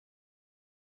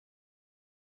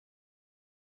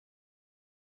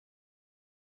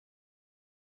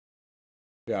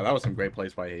Yeah, that was some great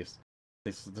plays by Ace.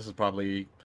 This is probably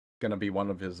gonna be one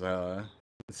of his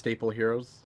staple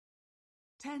heroes.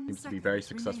 10 Seems to be seconds very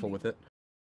successful remaining. with it.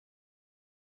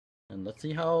 And let's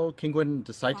see how Kinguin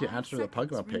decide to 5 answer the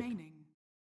seconds Pugma pick. remaining.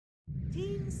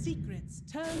 Team Secrets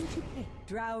turn to pick.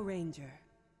 Drow Ranger.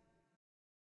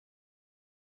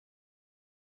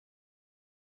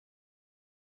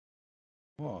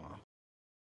 Oh.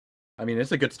 I mean,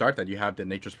 it's a good start that you have the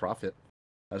Nature's Prophet,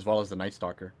 as well as the Night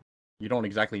Stalker. You don't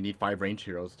exactly need 5 range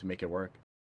heroes to make it work.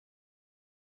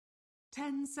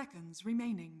 10 seconds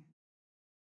remaining.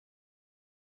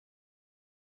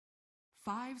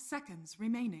 5 seconds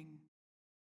remaining.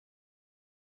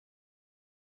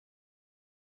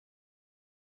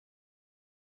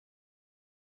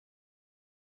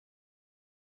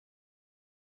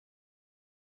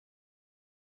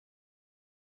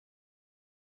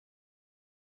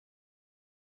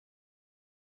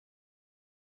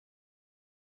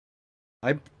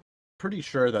 I'm pretty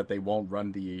sure that they won't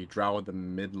run the Drow in the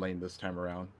mid lane this time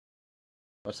around.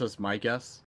 That's just my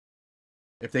guess.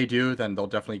 If they do, then they'll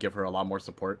definitely give her a lot more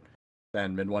support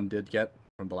than Min One did get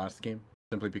from the last game,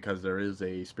 simply because there is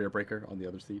a Spirit Breaker on the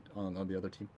other seat on the other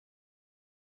team.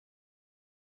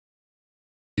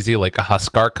 Easy like a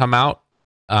Huskar come out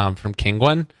from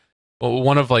Kinguin.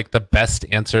 One of like the best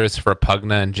answers for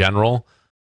Pugna in general.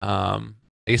 I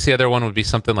guess the other one would be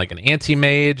something like an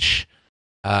anti-mage.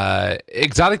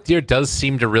 Exotic Deer does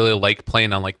seem to really like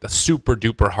playing on like the super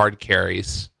duper hard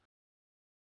carries.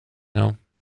 No.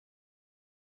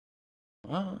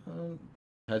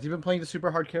 Has he been playing the super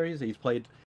hard carries? He's played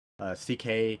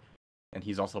CK, and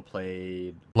he's also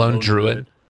played Lone Druid.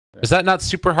 Yeah. Is that not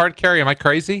super hard carry? Am I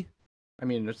crazy? I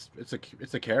mean, it's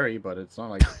a carry, but it's not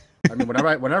like. I mean,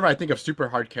 whenever I think of super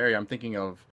hard carry, I'm thinking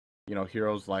of, you know,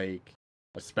 heroes like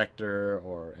a Spectre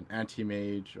or an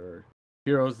anti-mage, or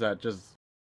heroes that just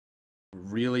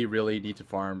really, really need to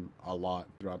farm a lot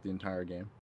throughout the entire game.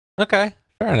 Okay,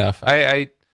 fair enough. I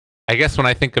guess when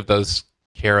I think of those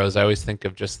heroes, I always think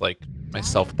of just like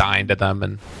myself dying to them,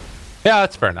 and yeah,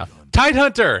 that's fair enough.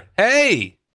 Tidehunter,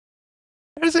 hey,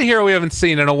 there's a hero we haven't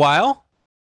seen in a while.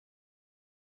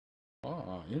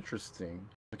 Oh, interesting.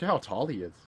 Look at how tall he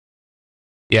is.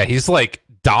 Yeah, he's like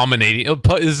dominating.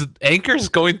 His anchor's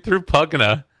going through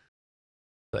Pugna.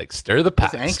 Like stir the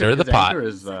pot, stir the pot.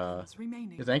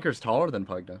 His anchor is taller than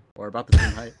Pugna, or about the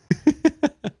same height.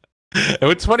 And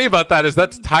what's funny about that is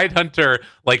that's Tidehunter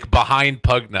like behind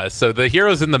Pugna, so the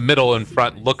heroes in the middle and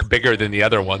front look bigger than the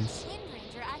other ones.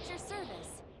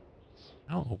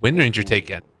 Oh, Wind Ranger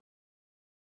taken.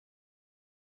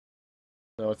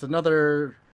 So it's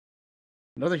another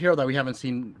hero that we haven't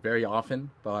seen very often,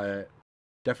 but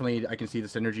definitely I can see the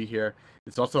synergy here.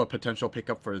 It's also a potential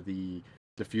pickup for the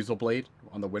Diffusal Blade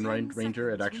on the Wind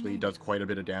Ranger. It actually does quite a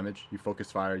bit of damage. You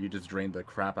focus fire, you just drain the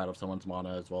crap out of someone's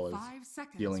mana, as well as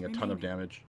dealing a ton of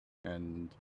damage. And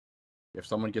if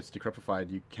someone gets decrypified,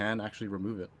 you can actually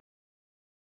remove it.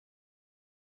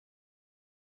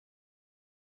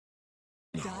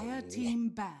 Dire team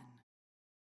ban.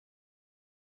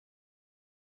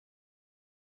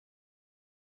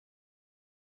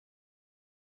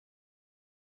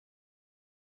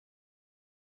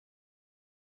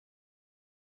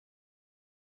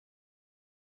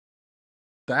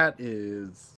 That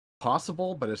is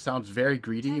possible, but it sounds very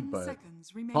greedy, but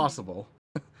possible.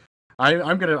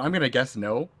 I'm gonna guess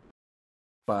no,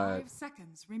 but 5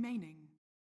 seconds remaining.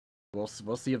 We'll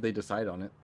see if they decide on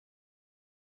it.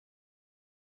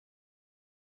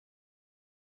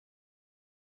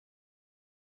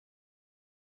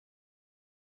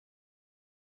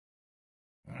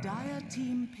 Dire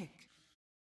team pick.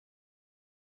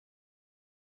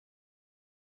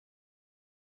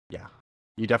 Yeah,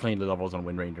 you definitely need levels on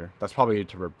Wind Ranger. That's probably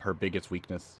her biggest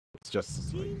weakness. It's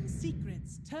just like,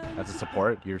 as a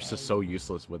support, you're just so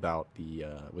useless without the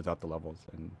levels.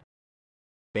 And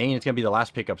Bane is gonna be the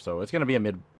last pickup, so it's gonna be a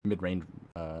mid range,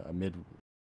 a mid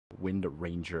Wind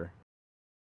Ranger.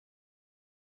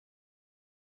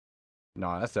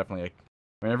 No, that's definitely a.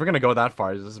 I mean, if we're gonna go that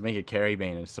far, just make it carry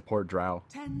Bane and support Drow.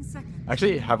 10 seconds.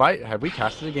 Actually, have we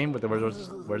casted a game where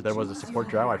there was a support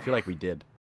Drow? I feel like we did.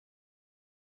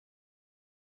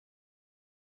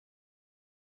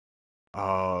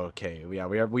 Okay, we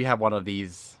have one of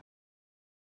these.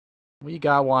 We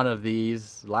got one of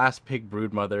these last pick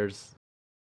Broodmothers.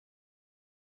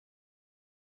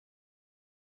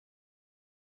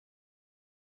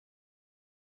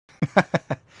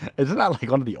 Isn't that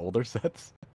like one of the older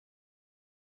sets?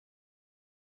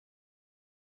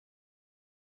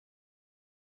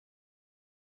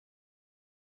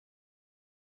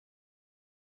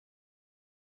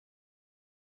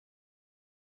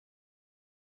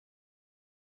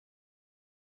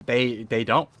 They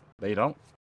don't. They don't.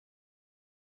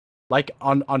 Like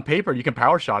on paper, you can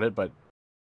power shot it, but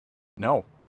no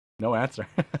answer.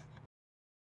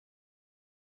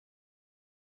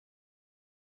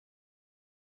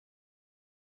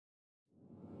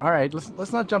 All right,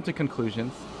 let's not jump to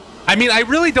conclusions. I mean, I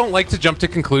really don't like to jump to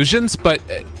conclusions, but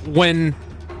when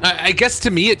I guess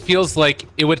to me it feels like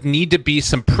it would need to be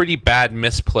some pretty bad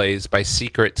misplays by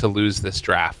Secret to lose this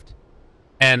draft.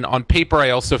 And on paper, I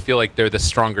also feel like they're the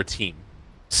stronger team.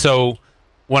 So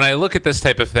when I look at this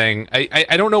type of thing,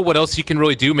 I don't know what else you can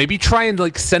really do. Maybe try and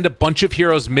like send a bunch of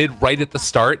heroes mid right at the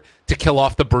start to kill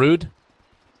off the Brood.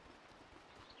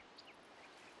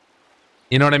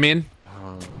 You know what I mean?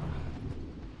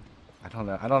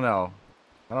 I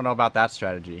don't know about that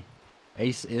strategy.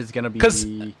 Ace is gonna be.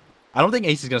 I don't think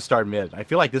Ace is gonna start mid. I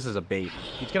feel like this is a bait.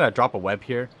 He's gonna drop a web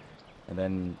here, and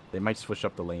then they might switch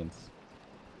up the lanes.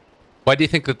 Why do you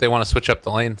think that they want to switch up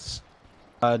the lanes?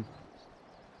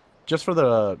 Just for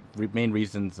the main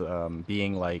reasons,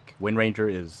 being like Wind Ranger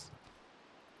is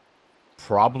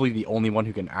probably the only one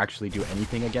who can actually do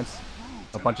anything against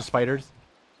a bunch of spiders,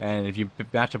 and if you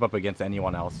match up against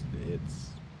anyone else, it's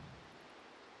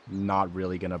not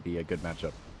really gonna be a good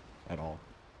matchup at all.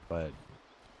 But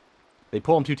they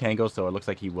pull him 2 tangos, so it looks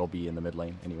like he will be in the mid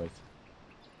lane anyways.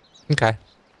 Okay.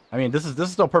 I mean, this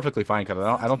is still perfectly fine because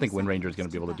I don't think Wind Ranger is gonna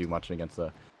be able to do much against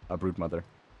a Brood Mother.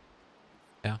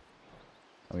 Yeah.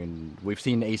 I mean, we've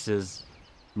seen Ace's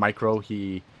micro.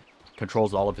 He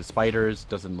controls all of his spiders,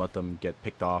 doesn't let them get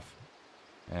picked off,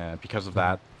 and because of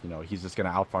that, you know, he's just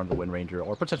gonna outfarm the Wind Ranger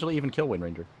or potentially even kill Wind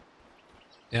Ranger.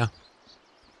 Yeah.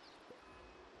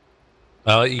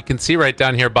 Well, you can see right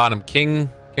down here bottom,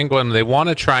 Kinguin, they want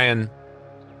to try and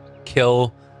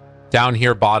kill down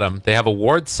here bottom. They have a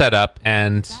ward set up,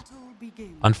 and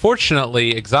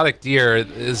unfortunately, Exotic Deer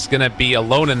is going to be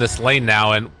alone in this lane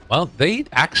now, and, well, they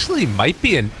actually might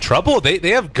be in trouble. They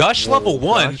have Gush level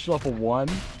 1. Gush level 1?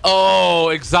 Oh,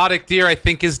 Exotic Deer, I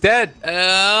think, is dead.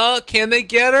 Can they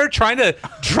get her? Trying to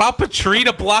drop a tree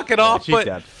to block it off, she's but...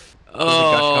 dead. There's a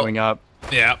Gush coming up.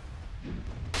 Yeah.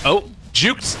 Oh.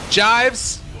 Jukes,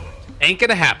 jives, ain't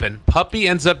gonna happen. Puppey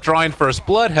ends up drawing first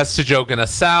blood, has Sejo gonna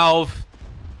salve.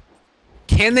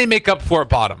 Can they make up for it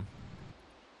bottom?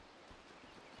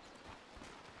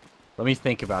 Let me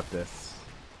think about this.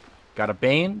 Got a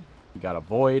Bane, you got a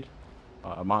Void,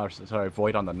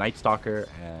 Void on the Night Stalker,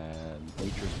 and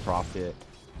Nature's Prophet.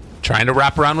 Trying to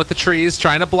wrap around with the trees,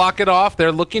 trying to block it off.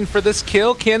 They're looking for this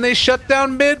kill. Can they shut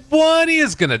down mid? One, he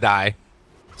is gonna die.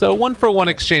 So 1-for-1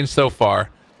 exchange so far.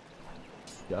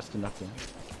 Just enough to...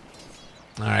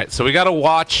 All right, so we got to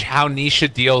watch how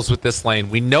Nisha deals with this lane.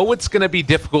 We know it's going to be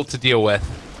difficult to deal with,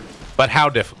 but how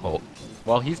difficult?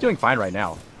 Well, he's doing fine right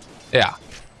now. Yeah.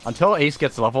 Until Ace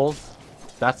gets levels,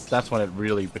 that's when it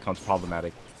really becomes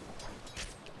problematic.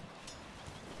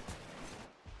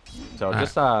 So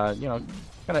just, you know,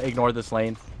 kind of ignore this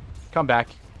lane. Come back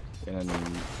in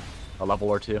a level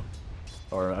or two,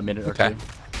 or a minute or two.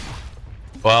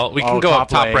 Well, we can go up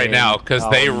top right now because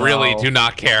they really do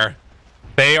not care.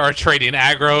 They are trading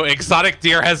aggro. Exotic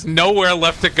Deer has nowhere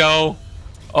left to go.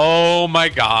 Oh my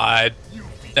god.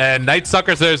 And Night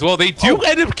Stalker's there as well. They do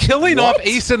end up killing off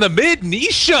Ace in the mid.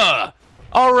 Nisha!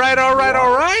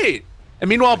 Alright. And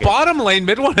meanwhile, bottom lane,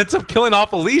 mid one ends up killing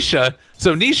off Alicia.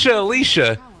 So Nisha,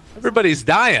 Alicia, everybody's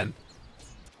dying.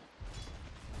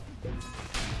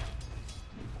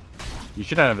 You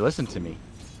shouldn't have listened to me.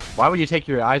 Why would you take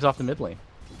your eyes off the mid lane?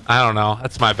 I don't know.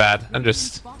 That's my bad. I'm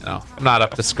just, you know, I'm not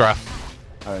up to scruff.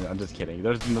 I'm just kidding.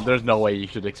 There's no way you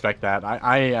should expect that.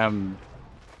 I am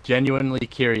genuinely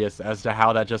curious as to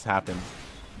how that just happened.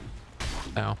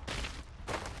 No.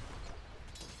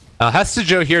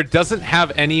 Hestajo here doesn't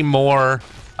have any more,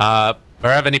 or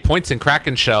have any points in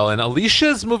Kraken Shell, and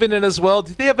Alicia's moving in as well.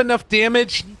 Do they have enough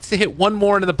damage? He needs to hit one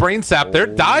more into the brain sap. They're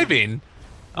diving.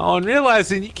 Oh, and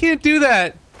realizing you can't do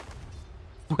that.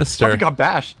 Mister got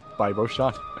bashed by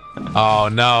Roshan. Oh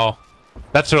no,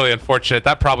 that's really unfortunate.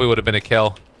 That probably would have been a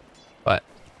kill, but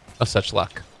no such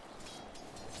luck.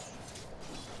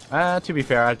 To be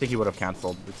fair, I think he would have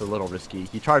canceled. It's a little risky.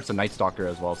 He charged the Night Stalker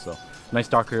as well, so Night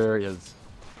Stalker is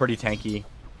pretty tanky.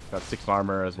 Got 6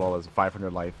 armor as well as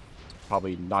 500 life.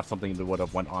 Probably not something that would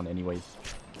have went on anyways.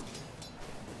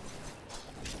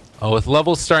 Oh, with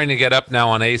levels starting to get up now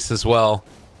on Ace as well.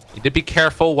 You need to be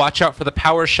careful. Watch out for the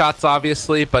power shots,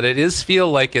 obviously, but it is feel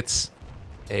like it's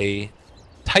a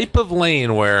type of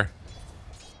lane where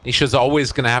Nisha's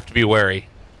always going to have to be wary.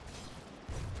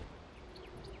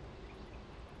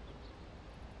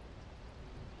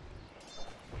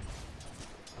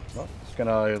 Well, it's going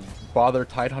to bother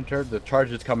Tidehunter. The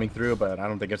charge is coming through, but I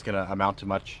don't think it's going to amount to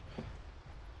much.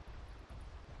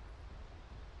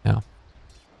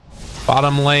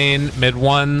 Bottom lane, mid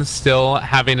one, still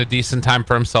having a decent time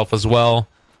for himself as well.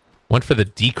 Went for the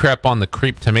decrep on the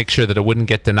creep to make sure that it wouldn't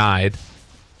get denied.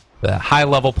 The high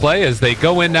level play as they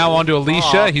go in now onto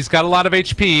Alicia. He's got a lot of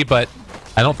HP, but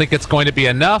I don't think it's going to be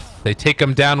enough. They take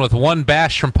him down with one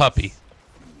bash from Puppey.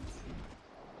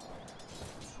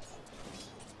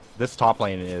 This top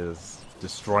lane is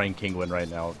destroying Kinguin right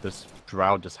now. This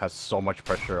Drow just has so much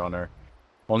pressure on her.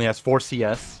 Only has 4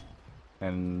 CS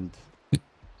and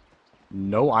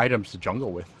no items to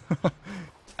jungle with.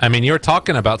 I mean, you were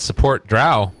talking about support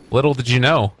Drow. Little did you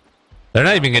know. They're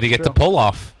not even going to get to pull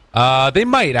off. They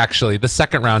might, actually, the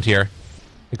second round here.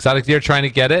 Exotic Deer trying to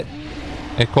get it.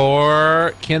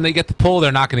 Or can they get the pull?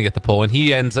 They're not going to get the pull. And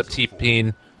he ends up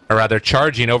TPing, or rather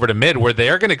charging over to mid, where they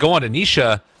are going to go on to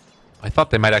Nisha. I thought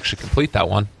they might actually complete that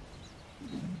one.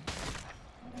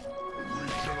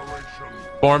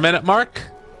 4-minute mark.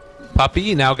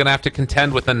 Puppey now going to have to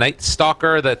contend with a Night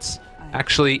Stalker that's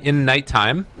actually in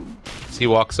nighttime as he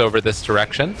walks over this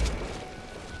direction.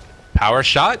 Power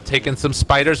shot, taking some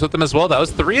spiders with him as well. That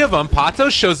was 3 of them. Pato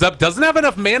shows up, doesn't have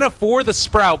enough mana for the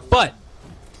Sprout, but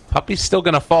Puppey's still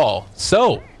going to fall.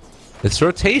 So, this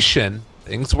rotation,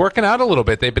 things working out a little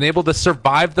bit. They've been able to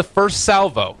survive the first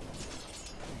salvo.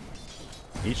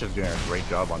 Nisha's doing a great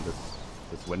job on this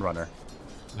Windrunner.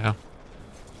 Yeah.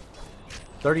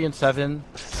 30-7,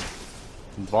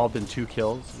 involved in 2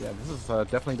 kills. Yeah, this is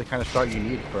definitely the kind of start you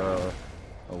need for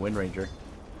a Wind Ranger.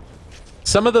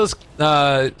 Some of those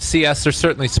CS are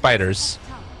certainly spiders,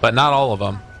 but not all of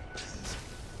them.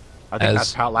 I think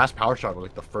that last power shot was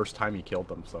like the first time he killed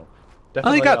them, so Well,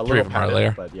 definitely he got a 3 little of them padded,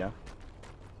 earlier. but yeah.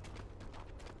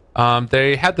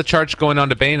 They had the charge going on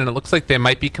to Bane, and it looks like they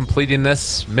might be completing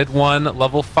this mid 1,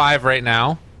 level 5 right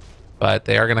now, but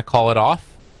they are going to call it off.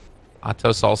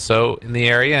 Atos also in the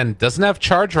area and doesn't have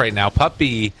charge right now.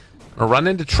 Puppey will run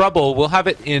into trouble. We'll have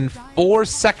it in 4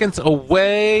 seconds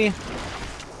away.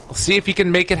 We'll see if he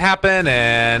can make it happen,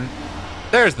 and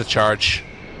there's the charge.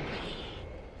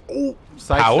 Oh,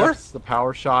 power? The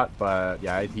power shot, but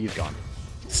yeah, he's gone.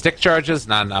 Stick charges,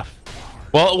 not enough.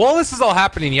 Well, while this is all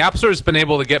happening, YapzOr has been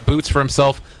able to get boots for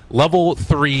himself, level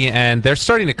 3, and they're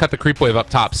starting to cut the creep wave up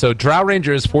top. So Drow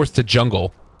Ranger is forced to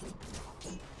jungle.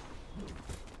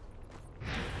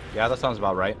 Yeah, that sounds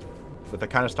about right. With the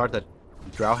kind of start that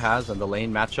Drow has and the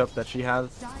lane matchup that she has,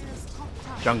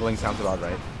 jungling sounds about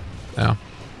right. Yeah.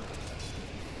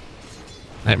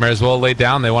 Nightmare as well laid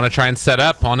down. They want to try and set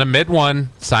up on a mid one.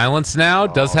 Silence now.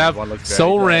 Does have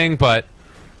Soul Ring, but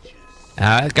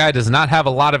that guy does not have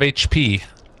a lot of HP.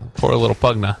 Poor little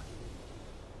Pugna.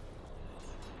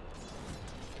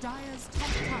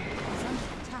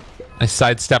 Nice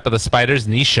sidestep of the spiders.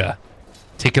 Nisha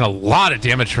taking a lot of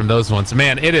damage from those ones.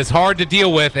 Man, it is hard to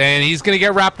deal with, and he's going to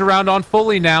get wrapped around on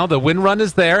fully now. The wind run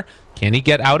is there. Can he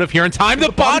get out of here in time?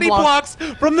 The body blocks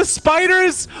from the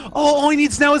spiders. Oh, all he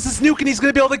needs now is this nuke, and he's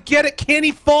going to be able to get it. Can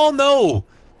he fall? No.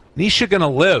 Nisha going to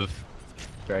live.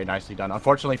 Very nicely done.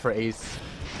 Unfortunately for Ace,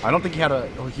 I don't think he had a...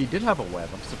 Oh, he did have a web.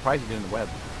 I'm surprised he didn't web.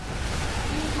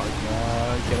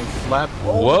 Getting slapped.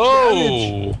 Oh,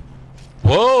 whoa. Damage.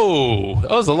 Whoa.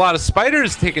 That was a lot of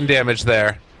spiders taking damage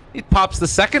there. He pops the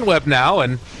second web now,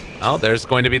 and oh, there's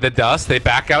going to be the dust. They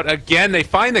back out again. They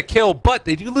find the kill, but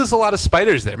they do lose a lot of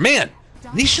spiders there. Man,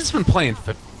 Nisha's been playing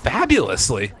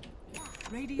fabulously.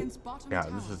 Yeah,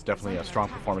 this is definitely a strong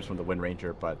performance from the Wind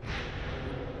Ranger, but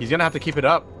he's going to have to keep it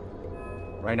up.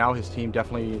 Right now, his team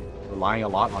definitely relying a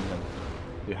lot on him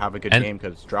to have a good game,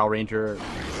 because Drow Ranger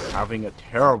having a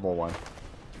terrible one.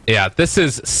 Yeah, this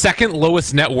is second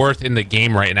lowest net worth in the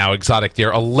game right now, Exotic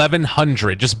Deer.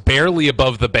 1,100, just barely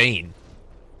above the Bane.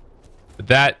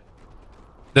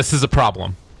 This is a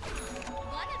problem.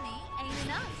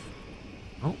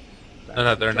 Oh,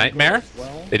 another Nightmare.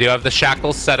 They do have the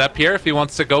shackles set up here if he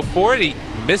wants to go for it. He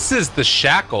misses the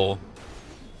shackle.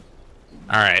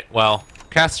 Alright, well,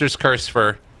 Caster's curse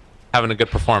for having a good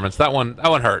performance. That one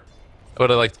hurt. I would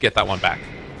have liked to get that one back.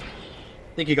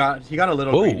 I think he got a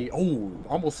little greedy. Oh,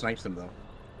 almost snipes him though.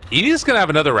 He's gonna have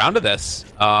another round of this.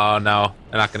 Oh no,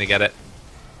 they're not gonna get it.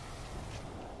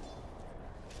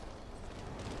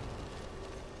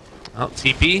 Oh,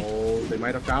 TP. Oh, they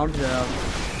might have found him.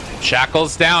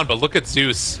 Shackles down, but look at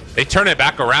Zeus. They turn it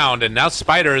back around, and now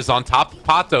Spider is on top of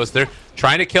Patos. They're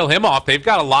trying to kill him off. They've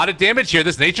got a lot of damage here.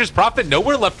 This Nature's Prophet,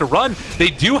 nowhere left to run. They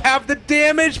do have the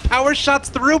damage. Power shots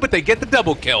through, but they get the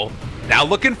double kill. Now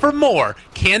looking for more.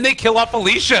 Can they kill off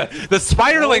Alicia? The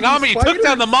Spiderling Ami took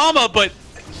down the Mama, but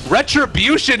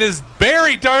Retribution is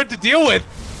very hard to deal with.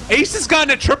 Ace has gotten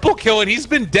a triple kill, and he's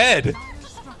been dead.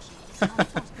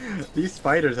 These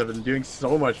spiders have been doing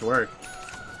so much work.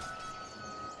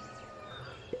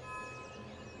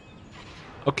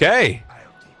 Okay.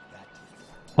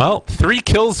 Well, 3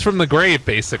 kills from the grave,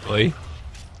 basically.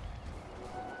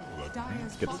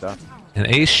 Good stuff. And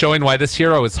Ace showing why this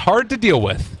hero is hard to deal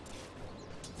with.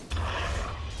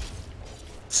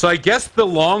 So I guess the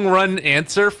long-run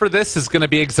answer for this is going to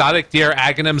be Exotic Deer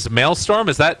Aghanim's Maelstrom.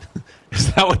 Is that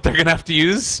what they're going to have to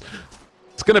use?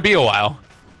 It's going to be a while.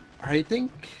 I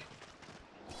think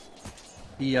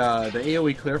the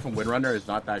AoE clear from Windrunner is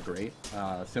not that great,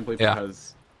 simply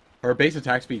because her base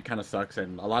attack speed kind of sucks,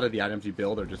 and a lot of the items you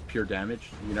build are just pure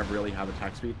damage. You never really have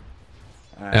attack speed.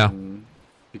 And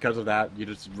because of that, you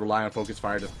just rely on focus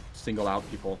fire to single out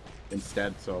people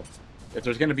instead. So if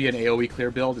there's going to be an AoE clear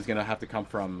build, it's going to have to come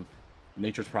from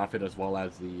Nature's Prophet as well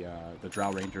as the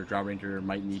Drow Ranger. Drow Ranger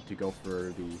might need to go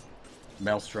for the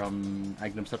Maelstrom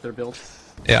Aghanim Scepter build.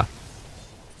 Yeah.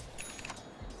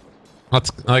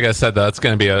 That's, like I said, though, it's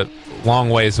going to be a long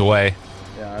ways away.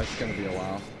 Yeah, it's going to be a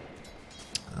while.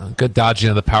 Good dodging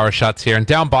of the power shots here. And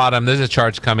down bottom, there's a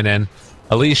charge coming in.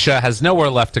 Alicia has nowhere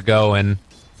left to go, and,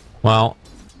 well,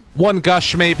 one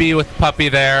gush maybe with Puppey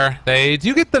there. They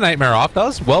do get the Nightmare off. That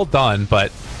was well done,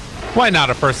 but why not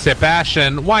a first hit bash,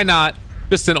 and why not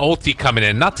just an ulti coming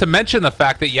in? Not to mention the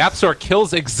fact that YapzOr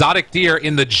kills Exotic Deer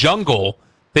in the jungle.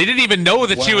 They didn't even know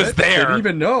that she was there. They didn't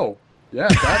even know. Yeah,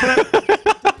 okay,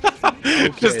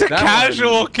 just a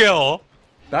casual kill.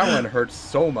 That one hurts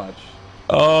so much.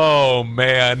 Oh,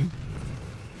 man.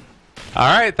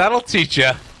 All right, that'll teach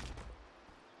you.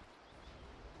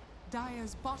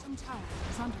 Dire's bottom tower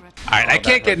is under attack. All right, I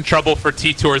can't get in trouble for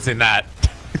T-Tours in that.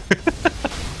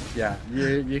 Yeah,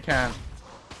 you can't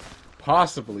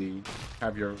possibly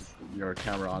have your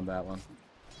camera on that one.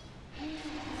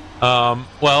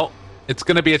 Well, it's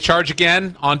going to be a charge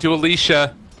again onto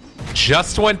Alicia.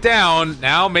 Just went down.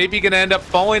 Now maybe going to end up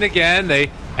falling again.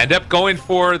 They end up going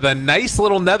for the nice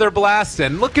little Nether Blast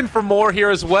and looking for more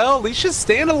here as well. Alicia's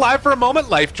staying alive for a moment.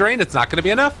 Life drain. It's not going to be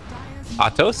enough.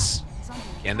 Atos.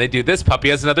 Can they do this? Puppey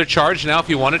has another charge now if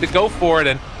he wanted to go for it,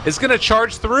 and is going to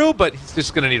charge through, but he's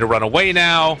just going to need to run away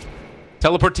now.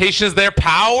 Teleportation is there.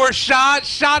 Power shot.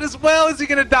 Shot as well. Is he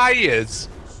going to die? He is.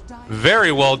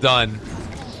 Very well done.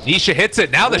 Nisha hits it.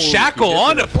 Now the shackle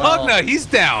onto Pugna. He's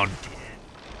down.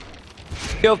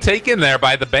 Kill taken there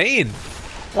by the Bane.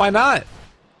 Why not?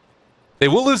 They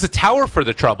will lose a tower for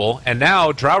the trouble, and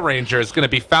now Drow Ranger is going to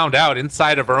be found out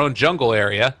inside of her own jungle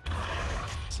area.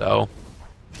 So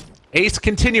Ace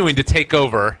continuing to take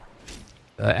over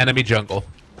the enemy jungle.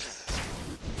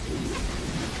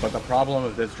 But the problem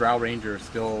of this Drow Ranger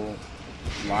still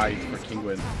lies for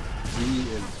Kinguin. He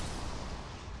is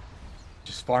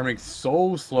just farming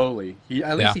so slowly.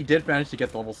 At least he did manage to get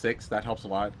to level 6. That helps a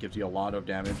lot. Gives you a lot of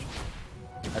damage.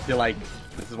 I feel like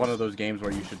this is one of those games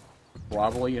where you should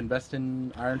probably invest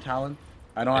in Iron Talon.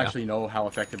 I don't actually know how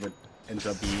effective it ends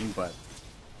up being, but...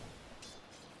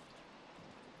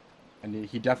 And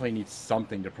he definitely needs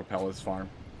something to propel his farm.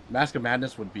 Mask of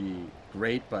Madness would be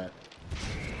great, but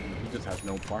he just has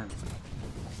no farm.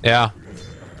 Yeah.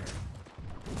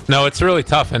 No, it's really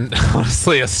tough, and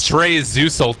honestly, a stray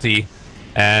Zeus ulti,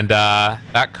 and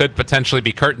that could potentially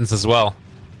be curtains as well.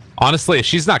 Honestly, if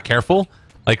she's not careful,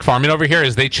 like farming over here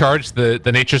as they charge the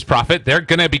Nature's Prophet, they're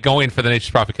going to be going for the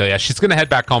Nature's Prophet kill. Yeah, she's going to head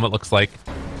back home, it looks like.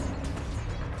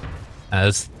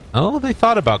 Oh, they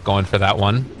thought about going for that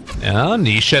one. Yeah,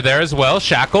 Nisha there as well.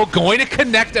 Shackle going to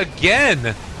connect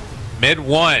again. Mid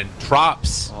one.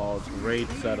 Drops. Oh, great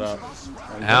setup.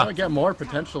 And gonna get more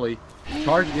potentially.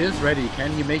 Charge is ready.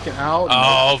 Can he make it out?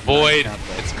 Oh, Void.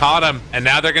 It's caught him. And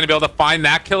now they're going to be able to find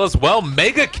that kill as well.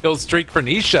 Mega kill streak for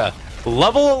Nisha.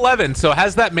 Level 11. So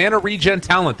has that mana regen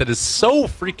talent that is so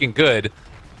freaking good.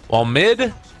 While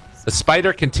mid, the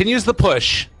Spider continues the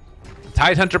push.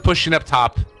 Tidehunter pushing up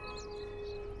top.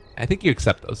 I think you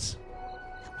accept those.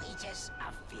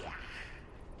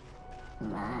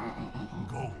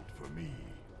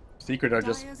 Secret are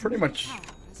just pretty much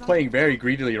playing very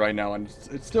greedily right now, and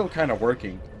it's still kind of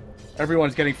working.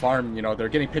 Everyone's getting farmed, you know, they're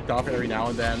getting picked off every now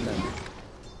and then. And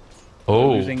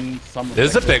losing some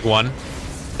this is a big one.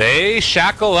 They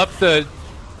shackle up the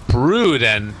Brood,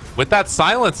 and with that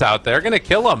silence out, they're going to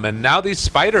kill them. And now these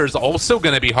spiders also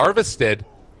going to be harvested.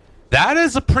 That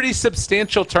is a pretty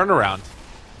substantial turnaround.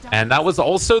 And that was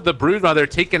also the Brood Mother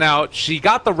taken out. She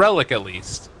got the relic at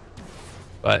least.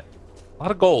 But a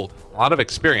lot of gold, a lot of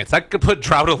experience. That could put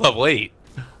Drow to level 8.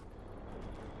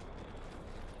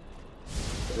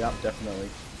 Yeah, definitely.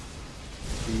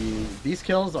 These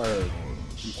kills are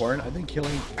important. I think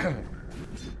killing...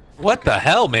 What the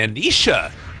hell, man?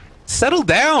 Nisha! Settle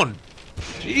down!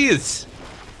 Jeez.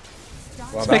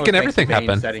 Well, it's making everything Bane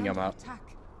happen. Setting him up.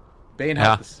 Bane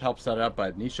helped set it up,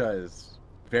 but Nisha is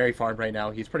very farmed right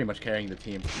now. He's pretty much carrying the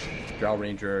team. Drow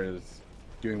Ranger is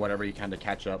doing whatever he can to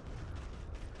catch up.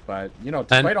 But, you know,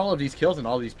 despite all of these kills and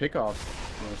all these pickoffs,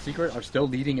 you know, Secret are still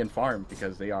leading in farm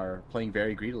because they are playing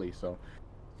very greedily. So,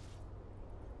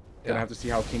 gonna have to see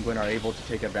how Kinguin are able to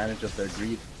take advantage of their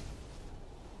greed.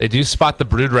 They do spot the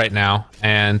Brood right now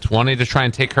and wanting to try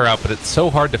and take her out, but it's so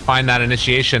hard to find that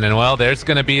initiation. And, well, there's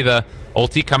going to be the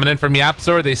ulti coming in from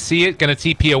YapzOr. They see it, going to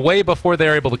TP away before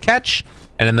they're able to catch.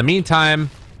 And in the meantime,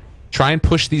 try and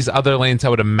push these other lanes, I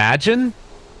would imagine.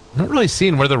 I'm not really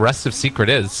seeing where the rest of Secret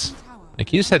is.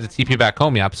 Like, you just had to TP back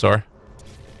home, YapzOr.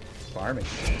 Farming.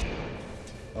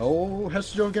 Oh,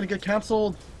 Hesjo gonna get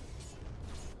canceled.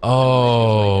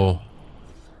 Oh.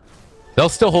 They'll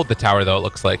still hold the tower, though, it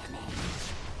looks like.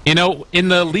 You know, in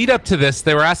the lead up to this,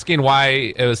 they were asking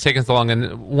why it was taking so long,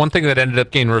 and one thing that ended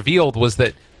up getting revealed was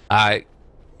that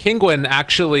Kinguin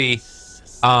actually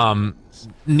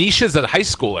niches a high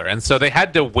schooler, and so they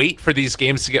had to wait for these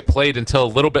games to get played until a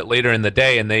little bit later in the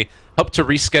day, and they helped to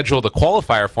reschedule the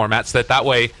qualifier format so that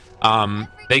way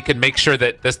they could make sure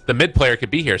that the mid player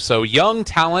could be here. So young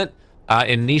talent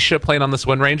in Nisha playing on this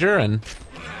Wind Ranger, and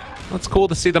it's cool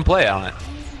to see them play on it.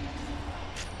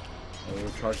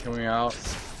 Oh, charge coming out.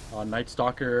 Night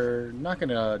Stalker, not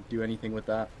gonna do anything with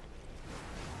that.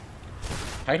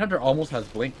 Tidehunter almost has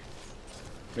Blink.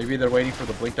 Maybe they're waiting for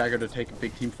the Blink Dagger to take a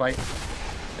big team fight.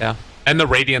 Yeah. And the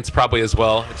Radiance probably as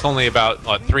well. It's only about,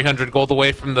 what, 300 gold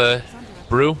away from the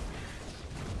Brood?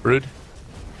 That's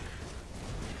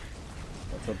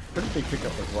a pretty big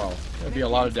pickup as well. There'll be a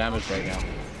lot of damage right now.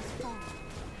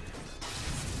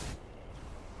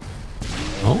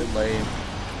 Oh.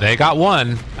 They got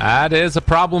one. That is a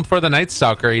problem for the Night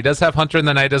Stalker. He does have Hunter in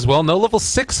the Night as well. No level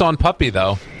 6 on Puppey,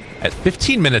 though. At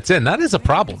 15 minutes in, that is a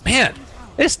problem. Man,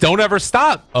 this don't ever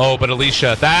stop. Oh, but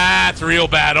Alicia, that's real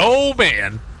bad. Oh,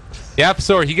 man.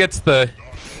 YapzOr, he gets the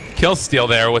kill steal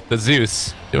there with the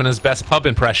Zeus. Doing his best pub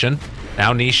impression.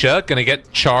 Now Nisha going to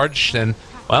get charged and,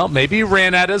 well, maybe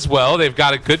ran at as well. They've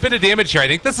got a good bit of damage here. I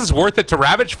think this is worth it to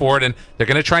Ravage for it, and they're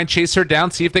going to try and chase her down,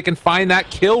 see if they can find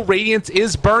that kill. Radiance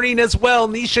is burning as well.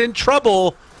 Nisha in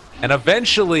trouble. And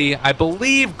eventually, I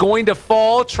believe, going to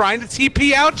fall, trying to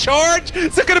TP out. Charge!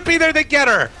 Is it going to be there? They get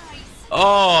her.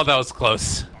 Oh, that was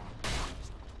close.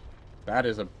 That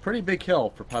is a pretty big kill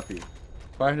for Puppey.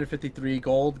 553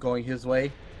 gold going his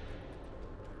way.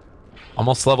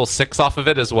 Almost level 6 off of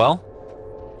it as well.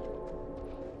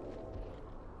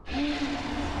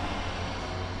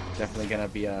 Definitely gonna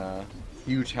be a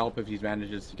huge help if he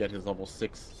manages to get his level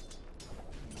 6.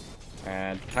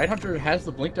 And Tidehunter has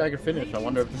the Blink Dagger finish. I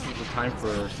wonder if this is the time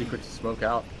for Secret to smoke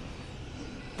out.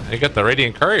 They got the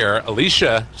Radiant Courier.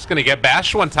 Alicia just gonna get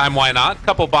bashed one time, why not?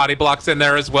 Couple body blocks in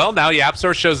there as well. Now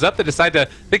YapzOr shows up. They decide to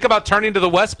think about turning to the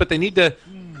west, but they need to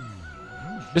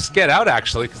just get out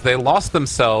actually, because they lost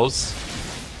themselves.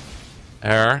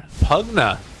 There,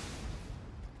 Pugna.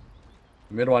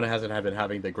 Mid one hasn't been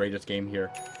having the greatest game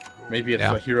here. Maybe it's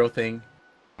a hero thing.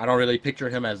 I don't really picture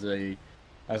him as a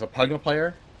Pugna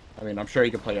player. I mean, I'm sure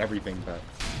he can play everything, but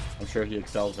I'm sure he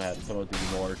excels at some of the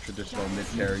more traditional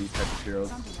mid-carry type of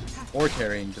heroes. Or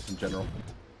carrying, just in general.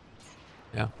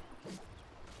 Yeah.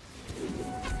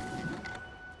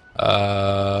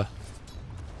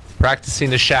 Practicing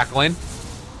the shackling.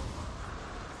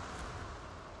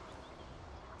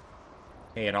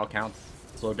 Hey, it all counts.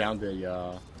 Slow down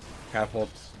the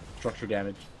catapult's structure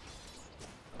damage.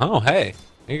 Oh, hey.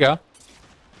 There you go.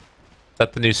 Is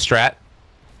that the new strat?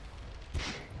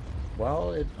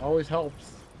 Well, it always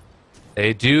helps.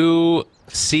 They do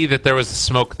see that there was a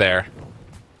smoke there.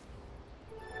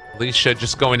 Alicia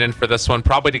just going in for this one,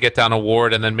 probably to get down a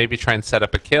ward and then maybe try and set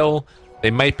up a kill.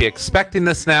 They might be expecting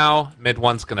this now. Mid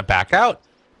one's going to back out.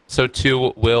 So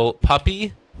too will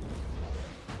Puppey.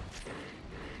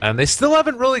 And they still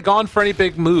haven't really gone for any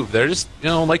big move. They're just, you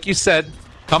know, like you said,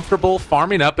 comfortable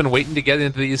farming up and waiting to get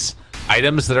into these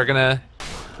items that are going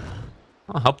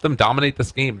to help them dominate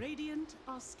this game. Radiant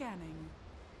are scanning.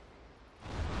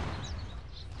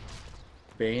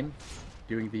 Bane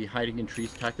doing the hiding in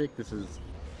trees tactic. This is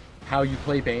how you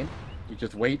play Bane. You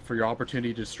just wait for your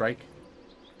opportunity to strike.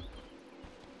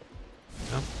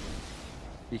 Yep.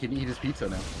 He can eat his pizza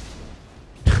now.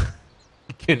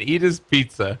 He can eat his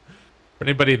pizza. For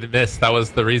anybody that missed, that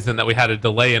was the reason that we had a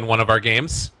delay in one of our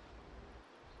games.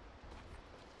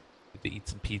 To eat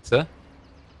some pizza.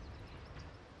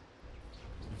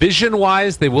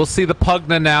 Vision-wise, they will see the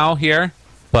Pugna now here,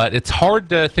 but it's hard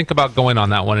to think about going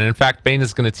on that one. And in fact, Bane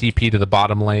is going to TP to the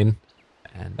bottom lane,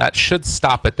 and that should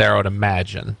stop it there, I would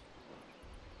imagine.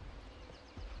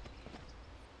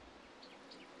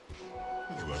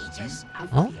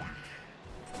 Oh.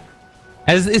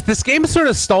 As if this game sort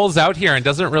of stalls out here and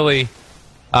doesn't really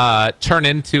turn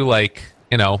into, like,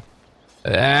 you know,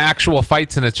 actual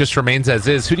fights, and it just remains as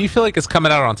is, who do you feel like is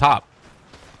coming out on top?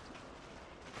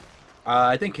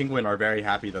 I think Kinguin are very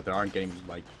happy that they aren't getting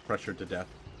like pressured to death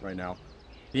right now.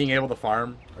 Being able to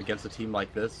farm against a team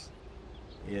like this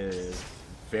is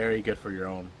very good for your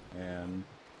own, and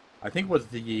I think with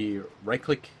the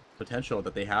right-click potential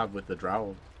that they have with the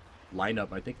Drow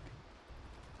lineup, I think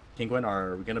Kinguin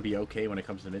are going to be okay when it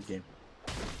comes to mid-game.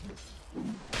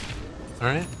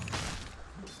 Alright.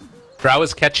 Drow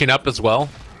is catching up as well.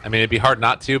 I mean, it'd be hard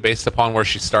not to, based upon where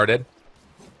she started.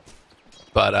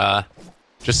 But,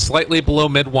 just slightly below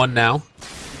mid-1 now.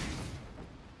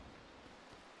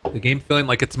 The game feeling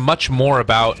like it's much more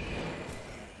about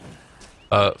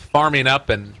farming up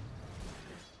and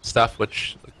stuff,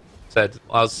 which, like I said,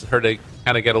 allows her to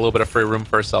kind of get a little bit of free room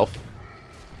for herself.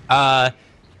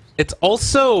 It's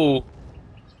also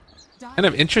kind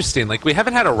of interesting. Like, we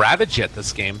haven't had a Ravage yet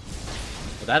this game.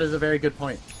 Well, that is a very good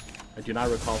point. I do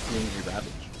not recall seeing a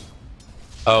Ravage.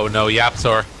 Oh no,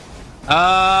 YapzOr.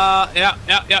 Yeah.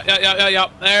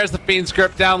 There's the Fiend's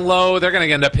Grip down low. They're going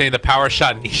to end up hitting the power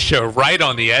shot. Nisha right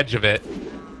on the edge of it.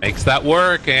 Makes that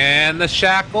work. And the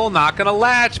Shackle not going to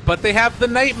latch, but they have the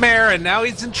Nightmare, and now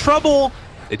he's in trouble.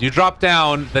 They do drop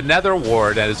down the Nether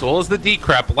Ward as well as the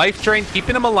Decrep. Life Drain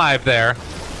keeping him alive there.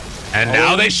 And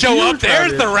now they show up.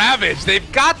 There's the Ravage.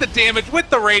 They've got the damage with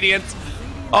the Radiance.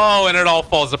 Oh, and it all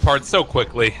falls apart so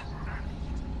quickly.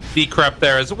 Decrep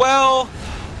there as well.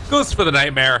 Goes for the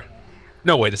Nightmare.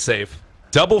 No way to save.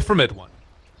 Double for mid one.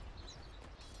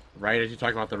 Right as you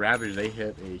talk about the Ravage, they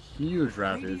hit a huge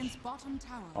Ravage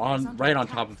right on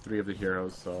top of 3 of the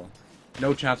heroes, so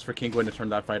no chance for Kinguin to turn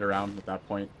that fight around at that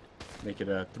point. Make it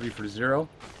a 3-for-0.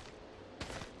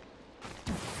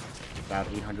 About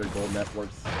 800 gold net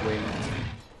worth swing.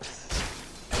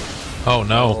 Oh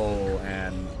no. Oh,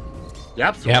 and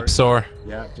YapzOr. YapzOr.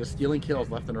 Yeah, just stealing kills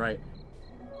left and right.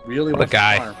 Really what a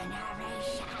guy.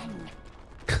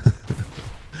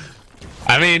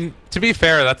 I mean, to be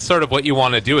fair, that's sort of what you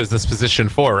want to do is this position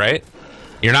 4, right?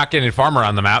 You're not getting farmer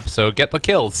on the map, so get the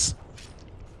kills.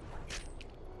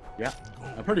 Yeah,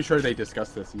 I'm pretty sure they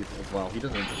discussed this as well. He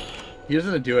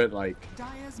doesn't do it like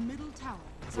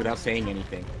without saying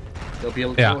anything. He'll be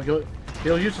able to,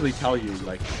 he'll usually tell you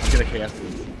like, I'm gonna KS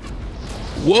this.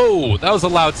 Whoa, that was a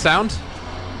loud sound.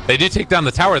 They do take down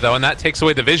the tower though, and that takes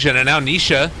away the vision, and now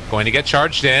Nisha going to get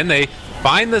charged in. They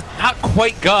find the not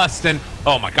quite Gust, and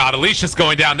oh my god, Alicia's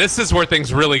going down. This is where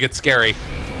things really get scary.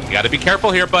 You got to be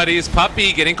careful here, buddies.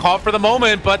 Puppey getting caught for the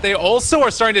moment, but they also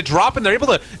are starting to drop, and they're able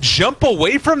to jump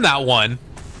away from that one.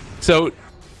 So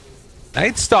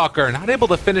Night Stalker not able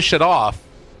to finish it off.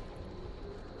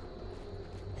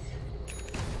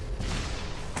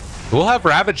 We'll have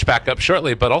Ravage back up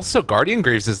shortly, but also Guardian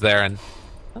Greaves is there, and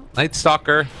Night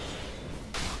Stalker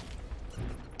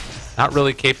not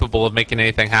really capable of making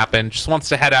anything happen. Just wants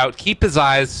to head out, keep his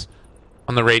eyes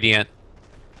on the Radiant.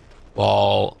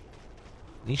 While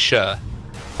Nisha...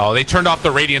 Oh, they turned off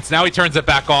the Radiance. Now he turns it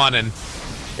back on, and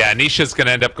yeah, Nisha's going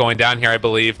to end up going down here, I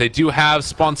believe. They do have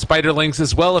spawn Spiderlings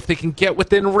as well if they can get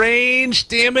within range.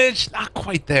 Damage, not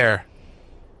quite there.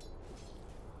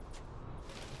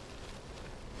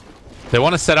 They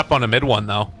want to set up on a mid one,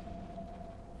 though.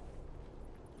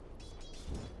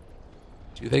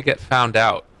 Do they get found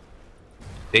out?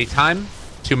 Daytime,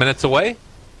 2 minutes away.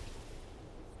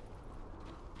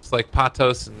 Looks like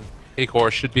Patos and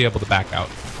Akor should be able to back out.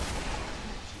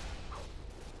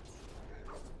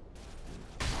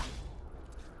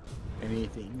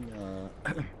 Anything,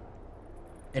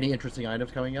 any interesting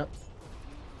items coming up?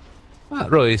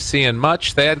 Not really seeing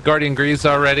much. They had Guardian Greaves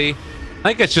already. I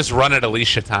think it's just run at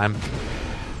Alicia time.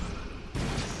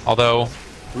 Although...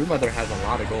 Broodmother has a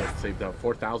lot of gold saved up.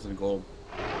 4,000 gold.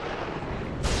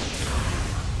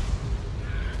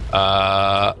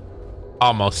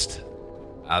 Almost.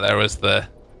 There was the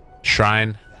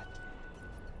shrine.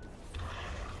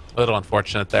 A little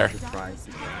unfortunate there.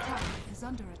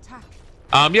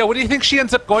 Yeah, what do you think she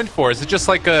ends up going for? Is it just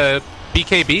like a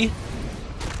BKB?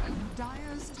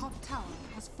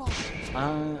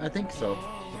 I think so.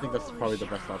 I think that's probably the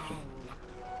best option.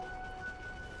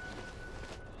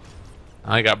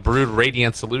 I got Brood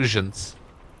Radiance Illusions.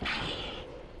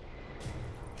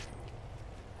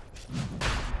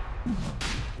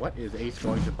 What is Ace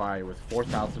going to buy with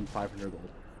 4,500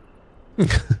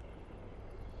 gold?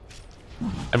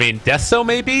 I mean, Deso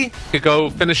maybe? Could go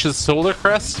finish his Solar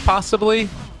Crest, possibly.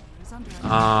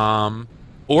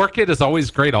 Orchid is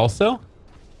always great also.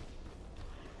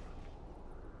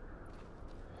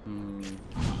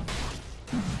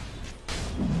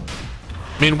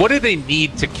 I mean, what do they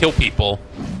need to kill people?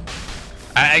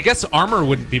 I guess armor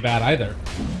wouldn't be bad either.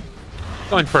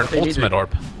 Going for an ultimate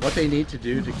orb. What they need to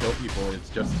do to kill people is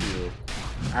just to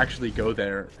actually go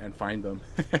there and find them.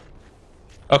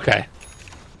 Okay.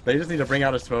 They just need to bring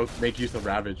out a smoke, make use of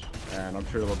Ravage, and I'm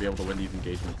sure they'll be able to win these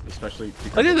engagements, especially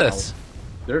because look at this.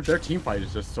 Their team fight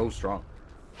is just so strong.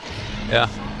 Yeah.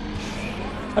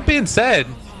 That being said,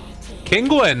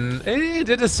 Kinguin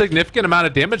did a significant amount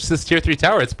of damage to this tier 3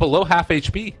 tower. It's below half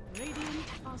HP.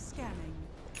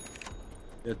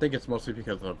 I think it's mostly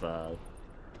because of a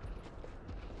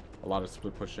lot of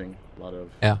split pushing, a lot of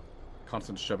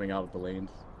constant shoving out of the lanes.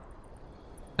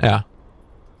 Yeah.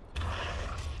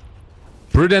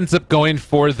 Brood ends up going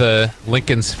for the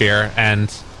Lincoln Sphere,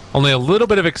 and only a little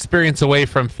bit of experience away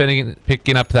from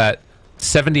picking up that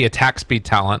 70 attack speed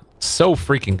talent. So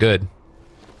freaking good.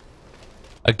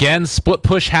 Again, split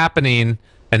push happening,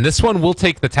 and this one will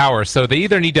take the tower. So they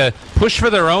either need to push for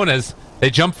their own as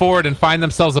they jump forward and find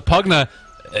themselves a Pugna.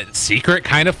 Secret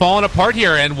kind of falling apart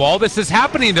here, and while this is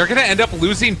happening, they're going to end up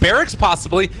losing barracks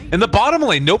possibly in the bottom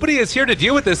lane. Nobody is here to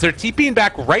deal with this. They're TPing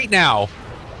back right now,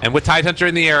 and with Tidehunter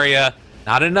in the area,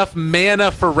 not enough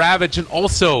mana for Ravage, and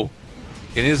also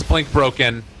getting his blink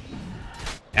broken.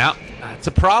 Yeah, that's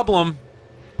a problem.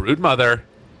 Broodmother,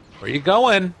 where you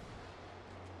going?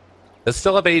 They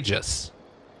still have Aegis.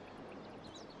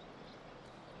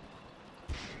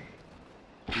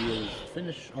 He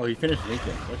finished Lincoln.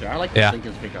 Okay, I like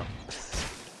Lincoln's pickup.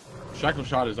 Shackle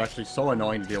Shot is actually so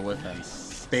annoying to deal with, and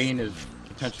Spain is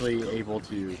potentially able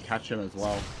to catch him as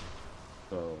well.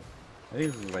 So I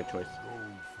think this is the right choice.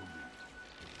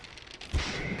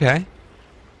 Okay.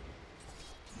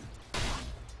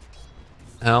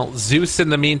 Well, Zeus in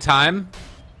the meantime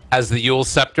has the Yule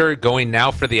Scepter, going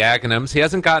now for the Aghanims. He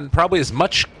hasn't gotten probably as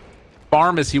much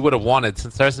farm as he would have wanted,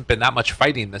 since there hasn't been that much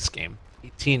fighting this game.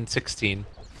 18-16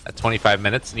 at 25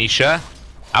 minutes. Nisha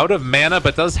out of mana,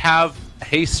 but does have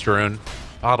Haste Rune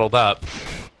bottled up.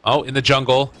 Oh, in the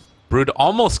jungle. Brood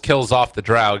almost kills off the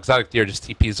Drow. Exotic Deer just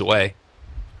TPs away.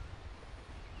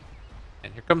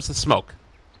 And here comes the smoke.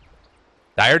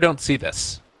 Dire don't see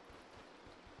this.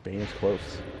 Bane is close.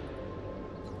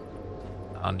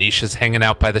 Oh, Nisha's hanging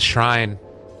out by the shrine.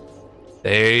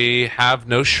 They have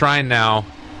no shrine now.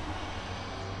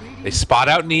 They spot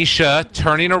out Nisha,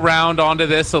 turning around onto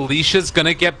this. Alicia's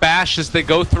gonna get bashed as they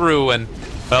go through, and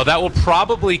well, that will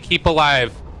probably keep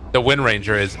alive the Wind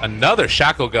Ranger. Is another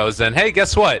shackle goes in. Hey,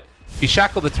 guess what? If you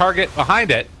shackle the target behind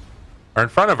it, or in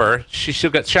front of her, she'll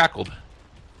get shackled.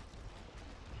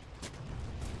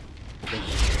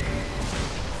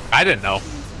 I didn't know.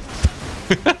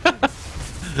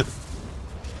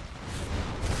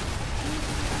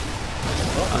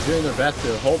 Well, they're doing their best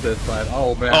to hold this, but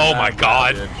oh man. Oh my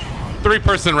god.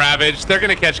 Three-person Ravage. They're going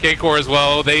to catch Gakor as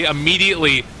well. They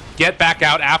immediately get back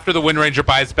out after the Wind Ranger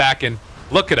buys back, and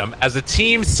look at them. As a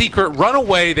team secret run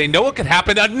away, they know what could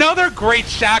happen. Another great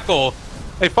shackle.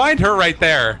 They find her right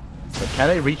there. But can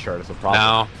they reach her? Is a problem.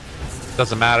 No.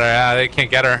 Doesn't matter. They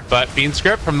can't get her. But Bean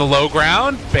Script from the low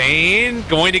ground. Bane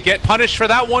going to get punished for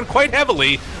that one quite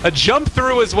heavily. A jump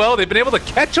through as well. They've been able to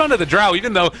catch onto the Drow,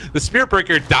 even though the Spirit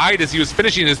Breaker died as he was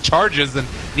finishing his charges. And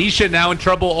Nisha now in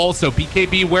trouble also.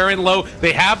 BKB wearing low.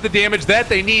 They have the damage that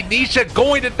they need. Nisha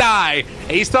going to die.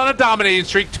 Aced on a dominating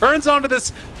streak. Turns onto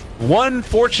this one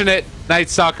fortunate Night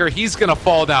Stalker. He's going to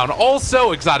fall down.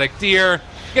 Also, Exotic Deer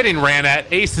getting ran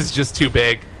at. Ace is just too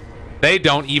big. They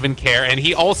don't even care, and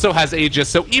he also has Aegis,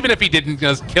 so even if he didn't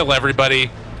just kill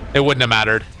everybody, it wouldn't have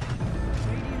mattered.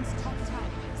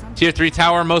 Tier 3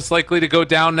 tower most likely to go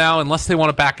down now, unless they want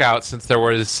to back out, since there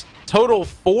was total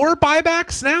 4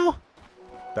 buybacks now?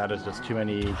 That is just too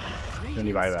many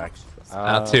buybacks.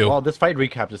 2. Well, this fight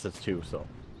recap just says 2, so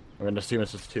we're going to assume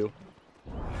it's just 2.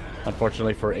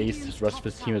 Unfortunately for Ace, the rest of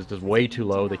his team is just way too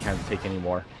low. They can't take any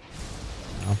more.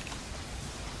 Oh.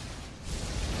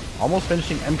 Almost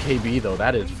finishing MKB though.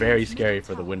 That is very scary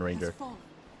for the Wind Ranger.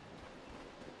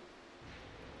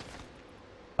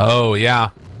 Oh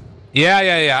yeah.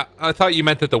 Yeah. I thought you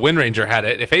meant that the Wind Ranger had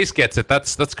it. If Ace gets it,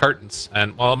 that's curtains.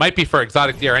 And well, it might be for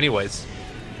Exotic Deer anyways.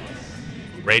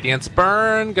 Radiance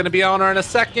Burn gonna be on her in a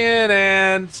second,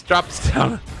 and drops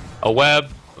down a web.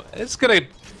 It's gonna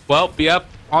be up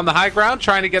on the high ground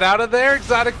trying to get out of there.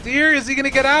 Exotic Deer, is he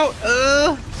gonna get out?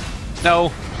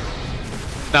 No.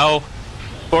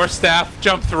 Force Staff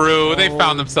jump through. They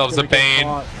found themselves a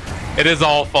Bane. It is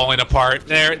all falling apart.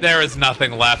 There is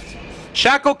nothing left.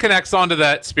 Shackle connects onto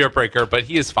that Spirit Breaker, but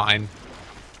he is fine.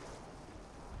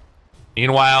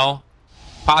 Meanwhile,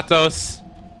 Patos,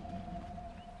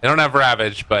 they don't have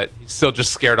Ravage, but he's still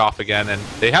just scared off again. And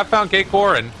they have found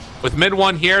Gakor, and with mid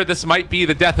 1 here, this might be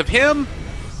the death of him.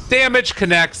 damage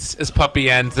connects as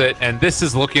Puppey ends it, and this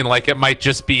is looking like it might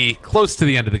just be close to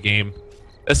the end of the game.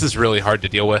 This is really hard to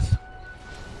deal with.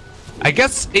 I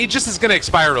guess Aegis is going to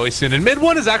expire really soon, and mid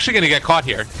 1 is actually going to get caught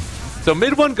here. So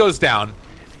mid 1 goes down.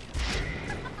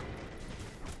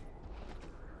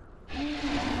 Oh,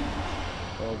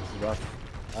 this is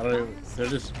rough. I don't know. They're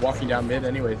just walking down mid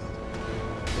anyways.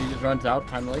 He just runs out,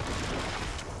 time like.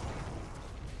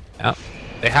 Yeah.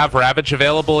 They have Ravage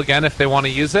available again if they want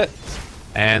to use it.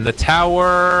 And the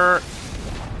tower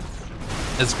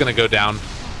is going to go down.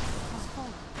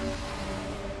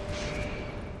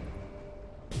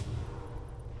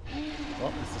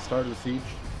 Well, it's the start of the siege.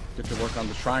 Get to work on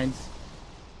the shrines.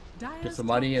 Get some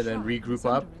money and then regroup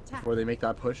up before they make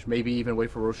that push. Maybe even wait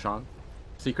for Roshan.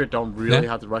 Secret don't really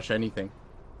have to rush anything.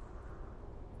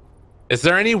 Is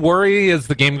there any worry as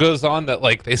the game goes on that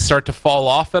like they start to fall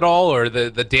off at all, or the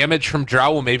damage from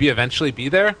Drow will maybe eventually be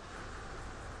there?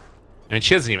 I mean,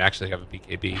 she doesn't even actually have a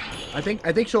BKB. I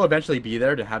think she'll eventually be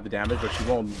there to have the damage, but she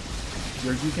won't.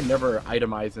 You can never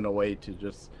itemize in a way to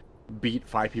just beat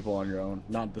 5 people on your own.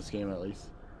 Not this game, at least.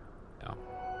 No.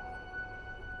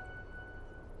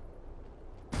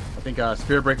 I think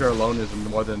Spirit Breaker alone is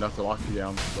more than enough to lock you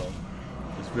down, so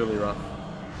it's really rough.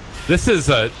 This is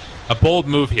a bold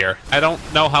move here. I don't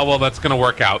know how well that's going to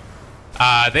work out.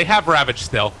 They have Ravage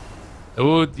still.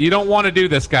 Ooh, you don't want to do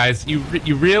this, guys. You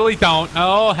really don't.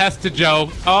 Oh, Hesta Joe.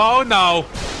 Oh, no.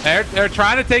 They're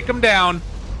trying to take him down.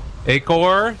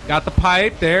 Acor got the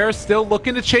pipe. They're still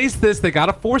looking to chase this. They got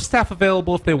a Force Staff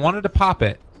available if they wanted to pop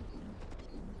it.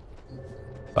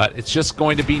 But it's just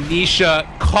going to be Nisha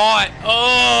caught.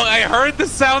 Oh, I heard the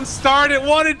sound start. It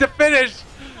wanted to finish,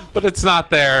 but it's not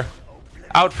there.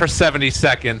 Out for 70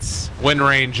 seconds. Wind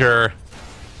Ranger.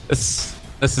 This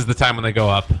is the time when they go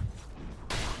up.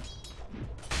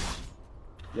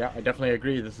 Yeah, I definitely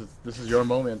agree. This is your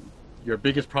moment. Your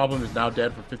biggest problem is now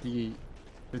dead for 50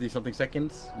 something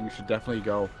seconds. You should definitely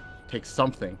go take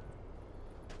something.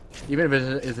 Even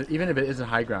if it isn't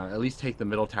high ground, at least take the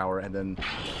middle tower and then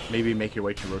maybe make your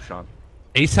way to Roshan.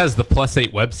 Ace has the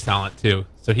 +8 webs talent too,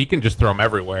 so he can just throw them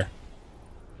everywhere.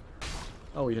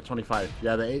 Oh, we hit 25.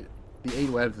 Yeah, the 8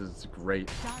 webs is great.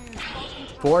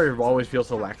 4 always feels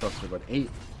so lackluster, but 8,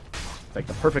 it's like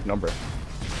the perfect number.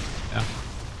 Yeah.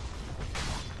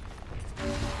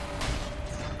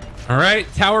 All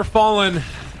right, tower fallen,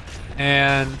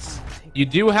 and you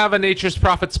do have a Nature's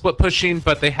Prophet split pushing,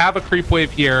 but they have a creep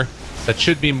wave here that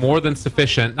should be more than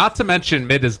sufficient. Not to mention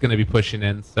mid is going to be pushing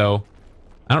in, so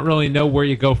I don't really know where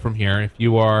you go from here if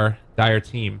you are Dire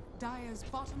team. Dire's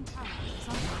bottom tower is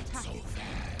under attack.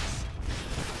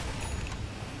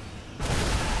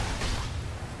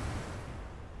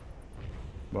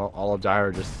 Well, all of Dire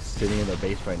are just sitting in their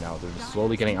base right now. They're just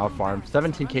slowly getting out farmed.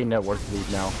 17k net worth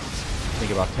lead now. I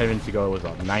think about 10 minutes ago it was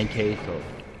about 9k, so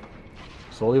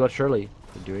slowly but surely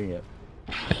they're doing it.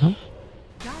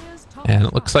 And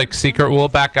it looks like Secret will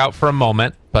back out for a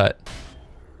moment, but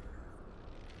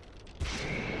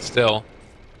still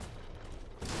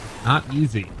not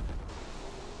easy.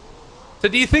 So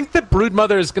do you think that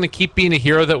Broodmother is going to keep being a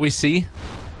hero that we see?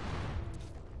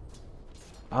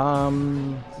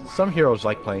 Some heroes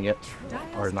like playing it,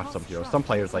 or not some heroes, some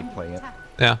players like playing it.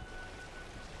 Yeah.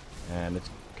 And it's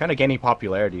kind of gaining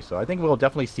popularity, so I think we'll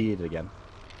definitely see it again.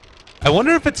 I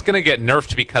wonder if it's going to get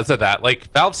nerfed because of that.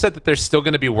 Like, Valve said that they're still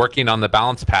going to be working on the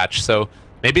balance patch, so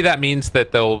maybe that means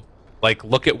that they'll, like,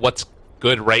 look at what's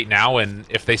good right now, and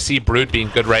if they see Brood being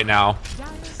good right now,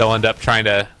 they'll end up trying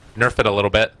to nerf it a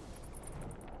little bit.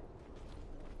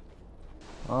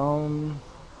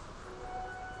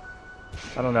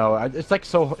 I don't know. It's like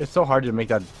it's so hard to make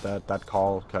that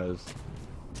call because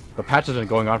the patch has been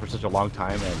going on for such a long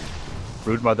time, and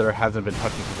Broodmother hasn't been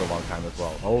touching for a long time as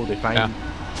well. Oh, they find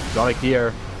Exotic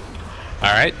Deer.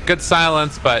 All right, good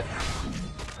silence, but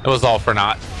it was all for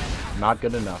naught. Not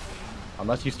good enough.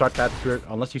 Unless you stop that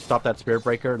Spirit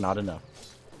Breaker, not enough.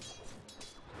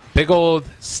 Big old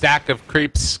stack of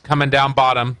creeps coming down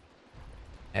bottom,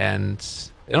 and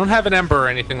they don't have an Ember or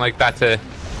anything like that to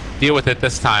deal with it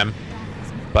this time.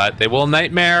 But they will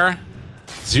Nightmare.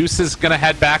 Zeus is going to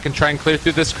head back and try and clear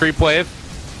through this creep wave.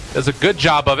 Does a good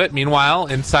job of it. Meanwhile,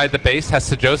 inside the base,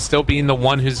 Hesta still being the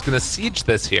one who's going to siege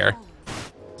this here.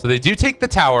 So they do take the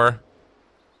tower,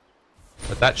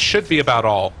 but that should be about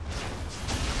all.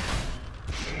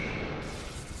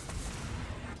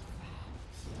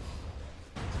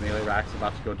 Melee Rack's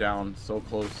about to go down so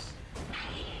close.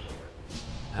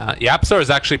 YapzOr is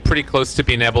actually pretty close to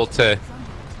being able to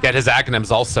get his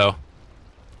Aghanims also.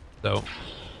 So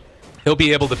he'll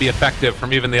be able to be effective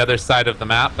from even the other side of the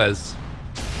map as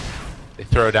they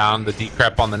throw down the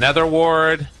decrep on the Nether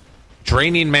Ward.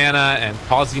 draining mana and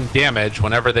causing damage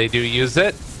whenever they do use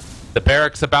it. The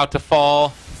barracks about to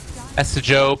fall.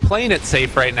 Essijo playing it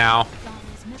safe right now,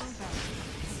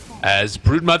 as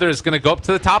Broodmother is going to go up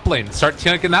to the top lane and start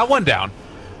taking that one down.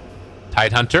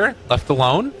 Tidehunter left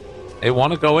alone. They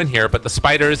want to go in here, but the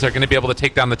spiders are going to be able to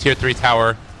take down the tier 3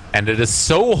 tower, and it is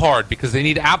so hard because they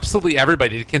need absolutely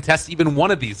everybody to contest even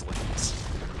one of these lanes.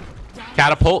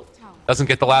 Catapult doesn't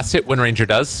get the last hit. Windranger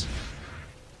does.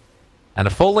 And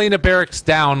a full lane of barracks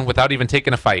down without even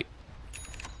taking a fight.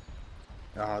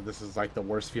 This is like the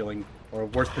worst feeling, or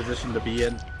worst position to be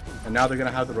in. And now they're going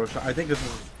to have the Roshan. I think this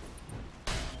is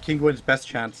Kinguin's best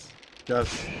chance.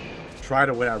 Just try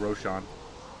to win at Roshan.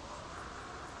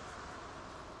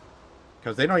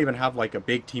 Because they don't even have like a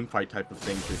big team fight type of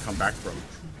thing to come back from.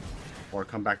 Or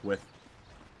come back with.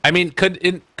 I mean,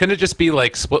 couldn't it just be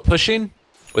like split pushing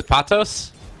with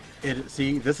Patos?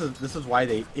 See, this is why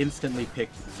they instantly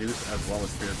picked Zeus as well as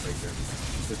Spirit Breaker.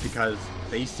 It's because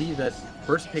they see this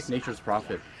first pick Nature's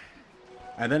Prophet.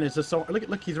 And then it's just so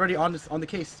look, he's already on the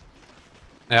case.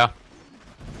 Yeah.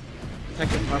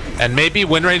 And maybe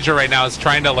Windranger right now is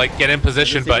trying to like get in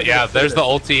position, but yeah, there's the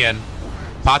ulti and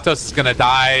Patos is gonna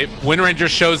die. Windranger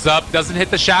shows up, doesn't hit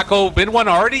the shackle. Win1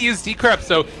 already used decrep,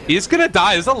 so he's gonna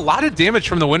die. There's a lot of damage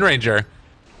from the Windranger.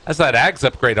 Has that Ags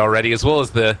upgrade already, as well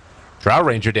as the Drow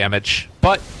Ranger damage.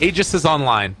 But Aegis is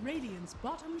online. Radiant's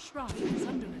bottom shrine is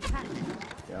under attack.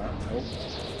 Yeah, nope.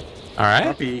 Alright.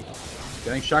 Puppey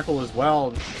getting shackled as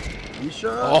well. Misha.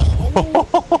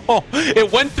 Oh.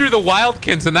 It went through the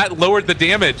Wildkins and that lowered the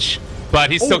damage.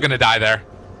 But he's still gonna die there.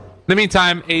 In the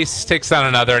meantime, Ace takes down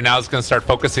another, and now is going to start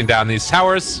focusing down these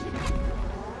towers.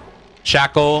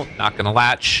 Shackle, not going to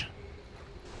latch.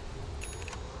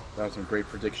 That was some great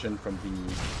prediction from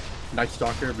the Night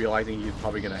Stalker, realizing he's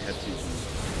probably going to head to the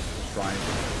shrine.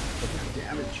 Look at the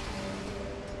damage.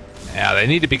 Yeah, they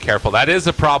need to be careful. That is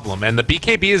a problem, and the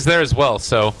BKB is there as well.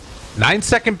 So,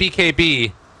 9-second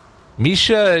BKB.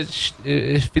 Misha,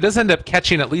 if he does end up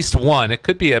catching at least one, it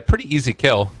could be a pretty easy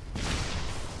kill.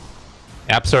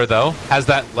 YapzOr, though, has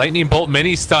that lightning bolt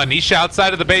mini stun. Nisha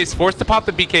outside of the base, forced to pop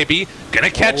the BKB. Gonna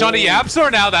catch onto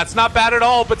YapzOr now. That's not bad at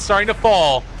all, but starting to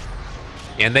fall.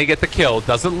 And they get the kill.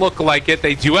 Doesn't look like it.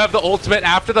 They do have the ultimate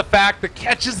after the fact. The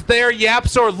catch is there.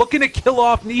 YapzOr looking to kill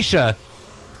off Nisha.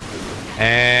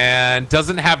 And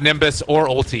doesn't have Nimbus or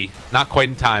ulti. Not quite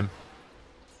in time.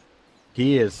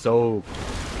 He is so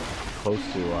close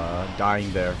to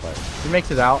dying there, but he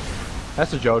makes it out.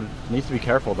 Essijo needs to be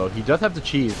careful, though. He does have the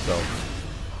cheese, so...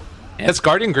 Yes,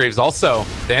 Guardian Graves also.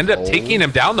 They end up taking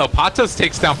him down, though. Patos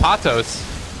takes down Patos.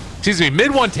 Excuse me,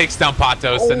 mid-one takes down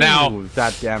Patos, and now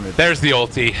that damage. There's the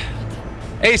ulti.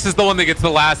 Ace is the one that gets the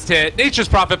last hit. Nature's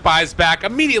Prophet buys back,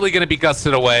 immediately going to be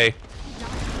gusted away.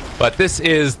 But this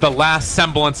is the last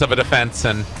semblance of a defense,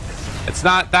 and it's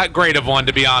not that great of one,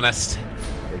 to be honest.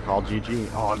 They call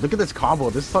GG. Oh, look at this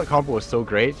combo. This combo is so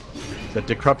great. The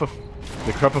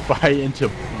Decrepify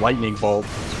into Lightning Bolt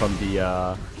from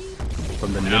the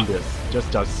Nimbus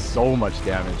just does so much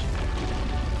damage.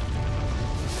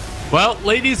 Well,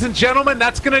 ladies and gentlemen,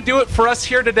 that's going to do it for us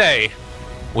here today.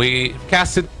 We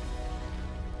casted